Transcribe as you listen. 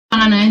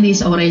again,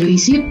 this is Aurelio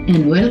Isip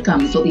and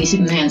welcome to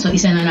Isip na yan. So,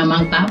 isa na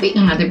namang topic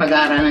ang ating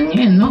pag-aaralan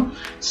ngayon, no?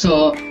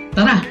 So,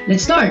 tara,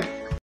 let's start!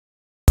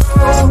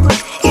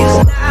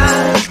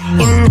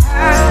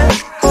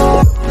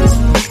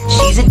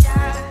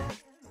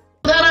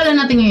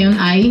 Pag-aaralan natin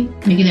ngayon ay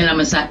may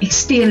kinalaman sa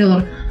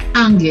exterior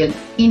angle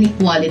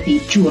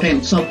inequality theorem.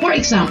 So, for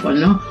example,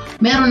 no?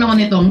 Meron ako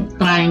nitong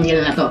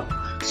triangle na to.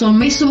 So,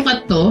 may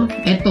sukat to,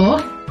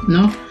 ito,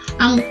 no?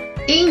 Ang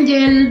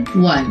angle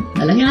 1.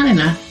 Lalagyan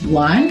natin ha.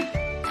 1.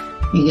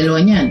 Angle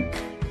 1 yan.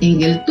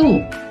 Angle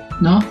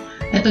 2. No?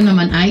 Ito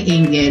naman ay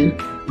angle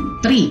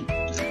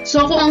 3.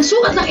 So, kung ang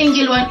sukat ng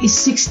angle 1 is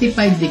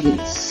 65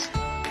 degrees.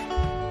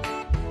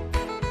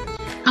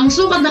 Ang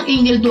sukat ng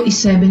angle 2 is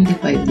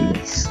 75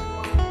 degrees.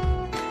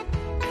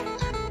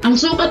 Ang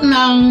sukat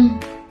ng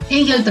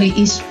angle 3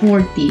 is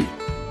 40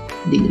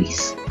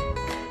 degrees.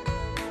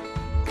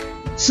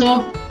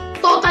 So,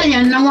 total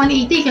yan ng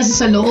 180 kasi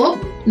sa loob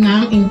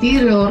ng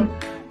interior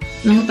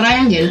ng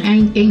triangle,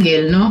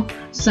 angle, no?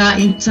 Sa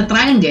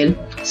triangle,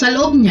 sa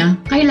loob niya,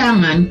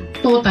 kailangan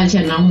total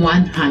siya ng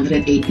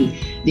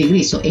 180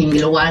 degrees. So,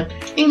 angle 1,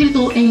 angle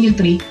 2, angle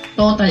 3,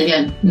 total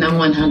yan ng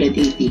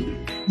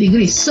 180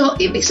 degrees. So,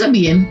 ibig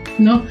sabihin,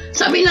 no?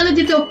 Sabi na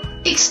dito,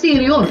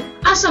 exterior.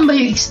 Asan ba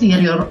yung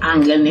exterior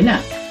angle nila?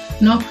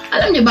 No?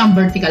 Alam niyo ba ang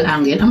vertical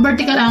angle? Ang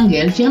vertical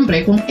angle,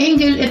 siyempre, kung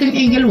angle, ito yung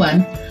angle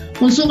 1,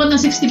 kung sukat ng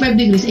 65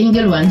 degrees,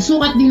 angle 1,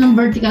 sukat din ng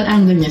vertical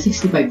angle niya,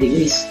 65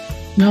 degrees.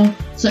 No?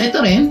 So,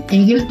 ito rin,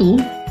 angle 2,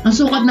 ang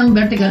sukat ng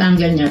vertical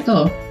angle niya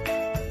to,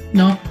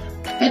 no?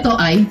 Ito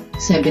ay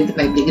 75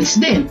 degrees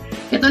din.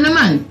 Ito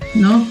naman,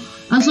 no?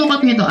 Ang sukat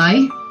nito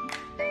ay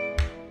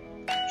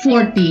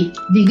 40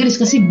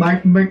 degrees kasi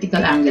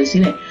vertical angle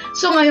sila.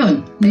 So,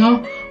 ngayon,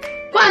 no?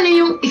 Paano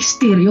yung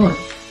exterior?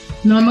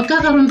 No,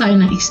 magkakaroon tayo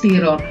ng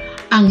exterior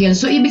angle.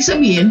 So, ibig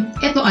sabihin,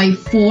 ito ay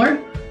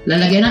 4.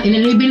 Lalagyan na,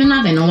 ilalabel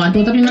natin. No? 1,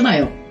 2, 3 na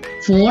tayo.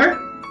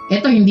 4.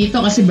 Ito, hindi ito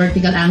kasi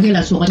vertical angle.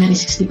 Ang sukat niyan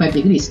is 65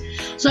 degrees.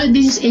 So,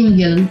 this is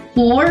angle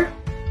 4,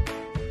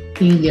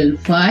 angle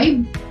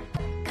 5,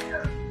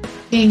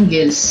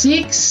 angle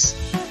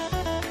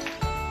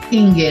 6,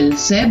 angle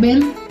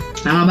 7.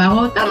 Tama ba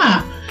ako? Tama.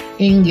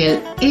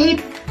 Angle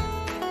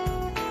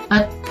 8,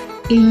 at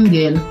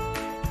angle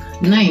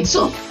 9.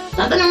 So,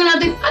 tatanungin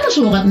natin, ano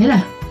sukat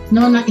nila?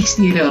 No, ng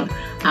exterior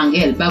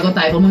angle. Bago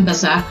tayo pumunta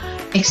sa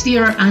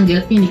exterior angle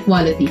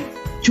inequality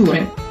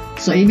theorem.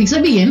 So, ibig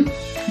sabihin,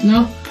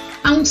 no,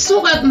 ang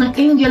sukat ng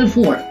angle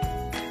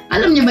 4,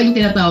 alam niyo ba yung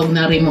tinatawag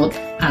na remote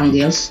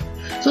angles?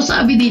 So,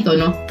 sabi dito,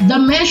 no, the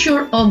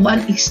measure of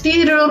an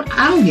exterior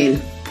angle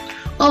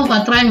of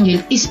a triangle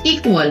is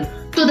equal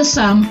to the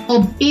sum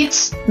of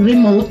its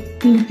remote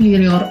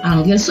interior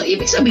angle. So,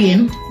 ibig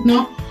sabihin,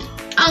 no,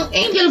 ang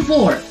angle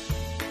 4,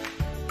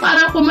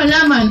 para kung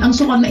malaman ang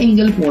sukat na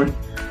angle 4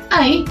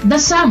 ay the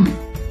sum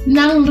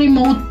ng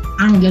remote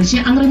angles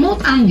niya. Ang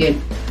remote angle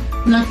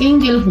ng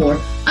angle 4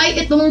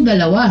 ay itong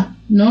dalawa,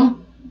 no?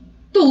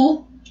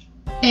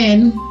 2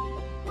 and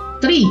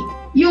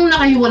 3. Yung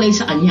nakahiwalay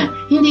sa kanya,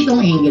 hindi itong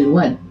angle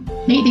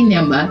 1.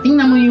 Naiintindihan ba?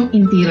 Tingnan mo yung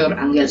interior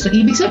angle. So,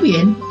 ibig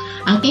sabihin,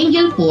 ang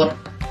angle 4,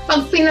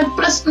 pag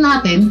pinag-plus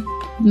natin,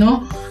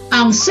 no,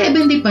 ang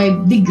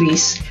 75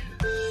 degrees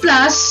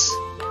plus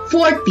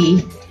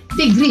 40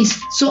 degrees.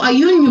 So,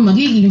 ayun yung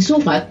magiging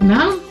sukat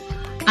ng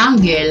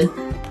angle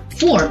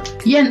 4.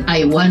 Yan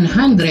ay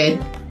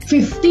 115.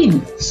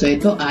 So,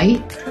 ito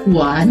ay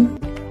 1,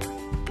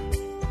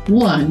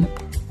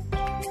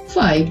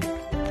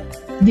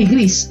 5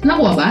 degrees.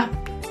 Nakuha ba?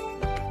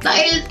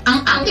 Dahil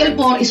ang angle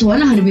 4 is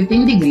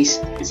 115 degrees,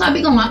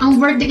 sabi ko nga, ang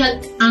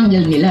vertical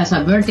angle nila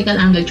sa vertical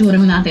angle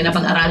theorem natin na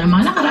pag-aralan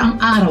mga nakaraang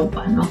araw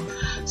pa, no?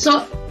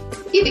 So,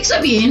 ibig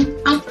sabihin,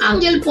 ang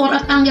angle 4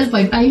 at angle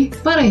 5 ay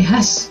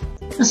parehas.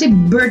 Kasi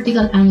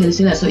vertical angle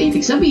sila. So,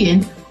 ibig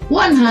sabihin,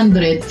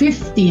 115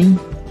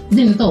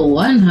 din to.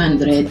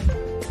 115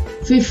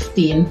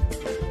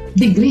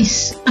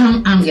 degrees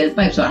ang angle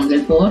 5. So,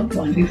 angle 4,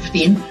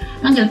 115.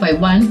 Angle 5,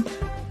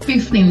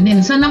 115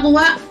 din. So,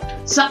 nakuha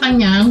sa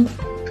kanyang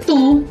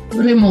 2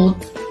 remote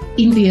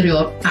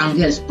interior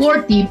angles.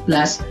 40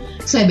 plus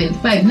 75.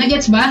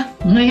 Nagets ba?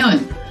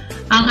 Ngayon,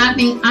 ang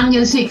ating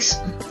angle 6.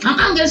 Ang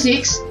angle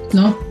 6,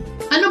 no?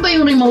 Ano ba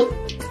yung remote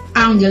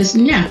angles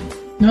niya?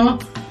 No?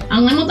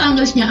 Ang remote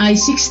angles niya ay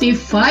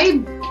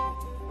 65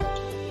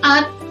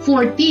 at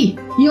 40.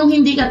 Yung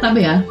hindi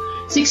katabi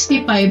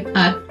 65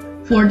 at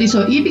 40.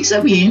 So, ibig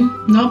sabihin,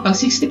 no, pag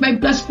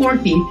 65 plus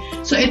 40,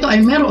 so ito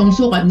ay merong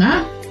sukat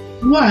na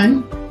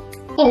 105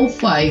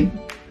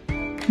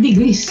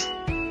 degrees.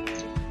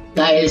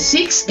 Dahil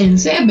 6 and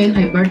 7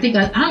 ay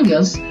vertical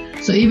angles,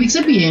 so ibig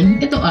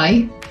sabihin, ito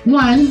ay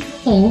 105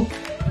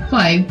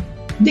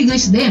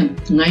 degrees din.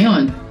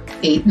 Ngayon,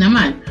 8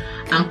 naman.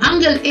 Ang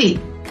angle 8,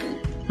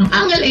 ang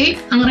angle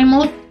 8, ang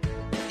remote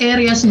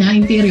areas niya,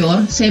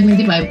 interior,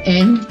 75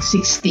 and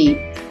 65.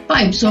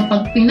 So,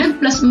 pag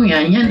pinag-plus mo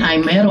yan, yan ay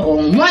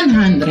mayroong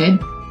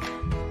 140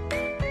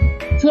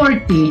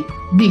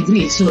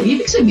 degrees. So,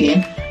 ibig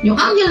sabihin, yung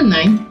angle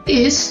 9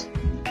 is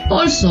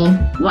also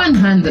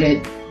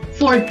 140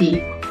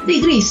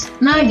 degrees.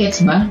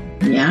 Nagets ba?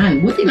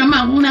 Yan. Buti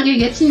naman kung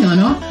nagigets nyo,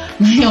 no?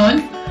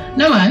 Ngayon,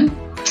 naman,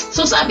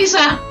 so sabi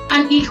sa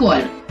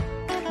unequal,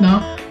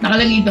 no?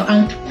 Nakalagay ito,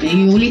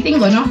 ulitin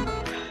ko, no?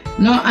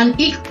 An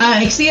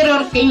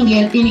exterior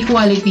angle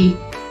inequality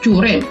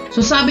theorem.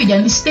 So sabi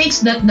dyan, states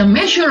that the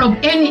measure of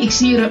any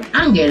exterior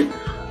angle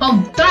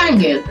of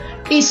triangle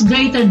is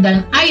greater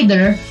than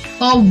either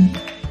of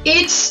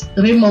its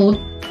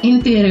remote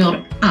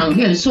interior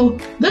angle. So,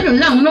 ganun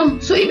lang, no?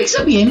 So, ibig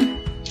sabihin,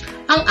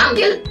 ang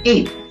angle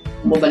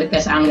 8, bumalik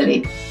tayo sa angle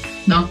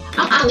 8, no?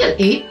 Ang angle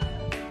 8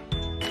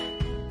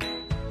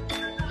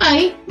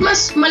 ay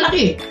mas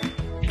malaki,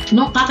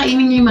 no?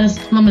 Kakainin niya yung mas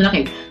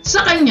malaki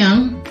sa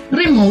kanyang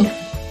remote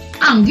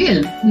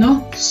angle,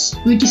 no?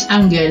 Which is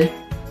angle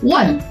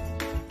 1.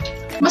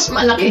 Mas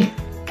malaki.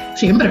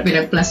 Siyempre,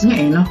 pinag-plus nga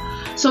no?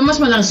 So,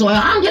 mas malaki. So,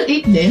 ang angle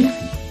 8 din,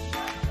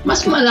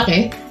 mas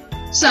malaki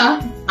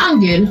sa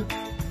angle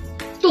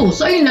 2.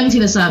 So, ayun lang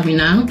sinasabi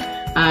ng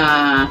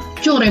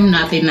theorem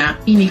natin na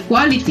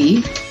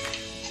inequality,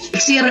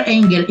 exterior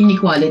angle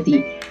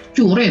inequality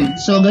theorem.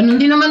 So,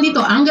 ganun din naman dito,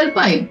 angle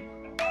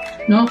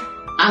 5. No?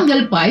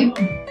 Angle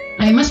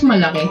 5 ay mas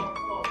malaki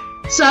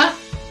sa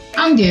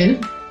angle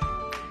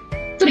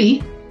 3.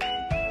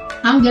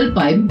 Angle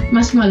 5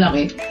 mas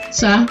malaki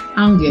sa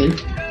angle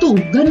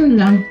 2. Ganun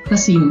lang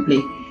kasimple.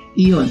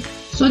 Iyon.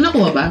 So,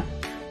 nakuha ba?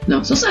 No?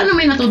 So, sana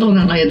may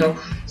natutunan kayo, no?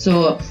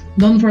 So,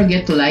 don't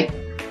forget to like,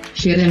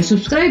 share, and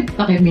subscribe.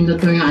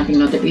 Pakipindot ko yung ating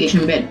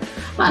notification bell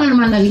para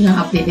naman lagi kang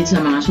updated sa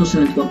mga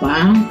susunod ko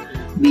pang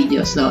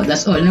videos. So,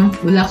 that's all, no?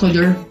 Good luck,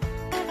 soldier!